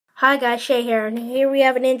Hi guys, Shay here, and here we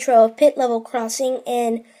have an intro of Pit Level Crossing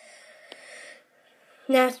in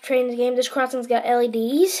NASA Trains game. This crossing's got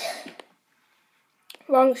LEDs,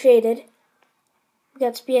 long shaded. We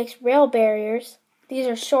got SPX rail barriers. These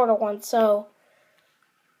are shorter ones, so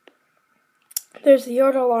there's the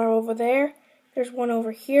auto alarm over there. There's one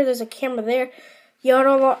over here. There's a camera there.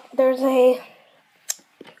 There's a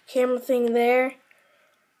camera thing there.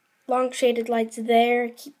 Long shaded lights there.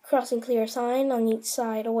 Keep crossing clear sign on each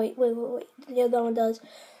side. Oh wait. The other one does.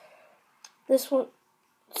 This one.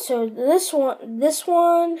 So this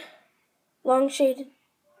one, long shaded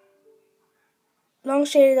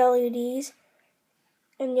LEDs,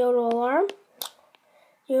 and Yodel alarm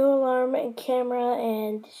and camera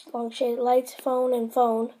and long shaded lights, phone,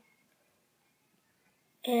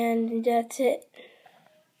 and that's it.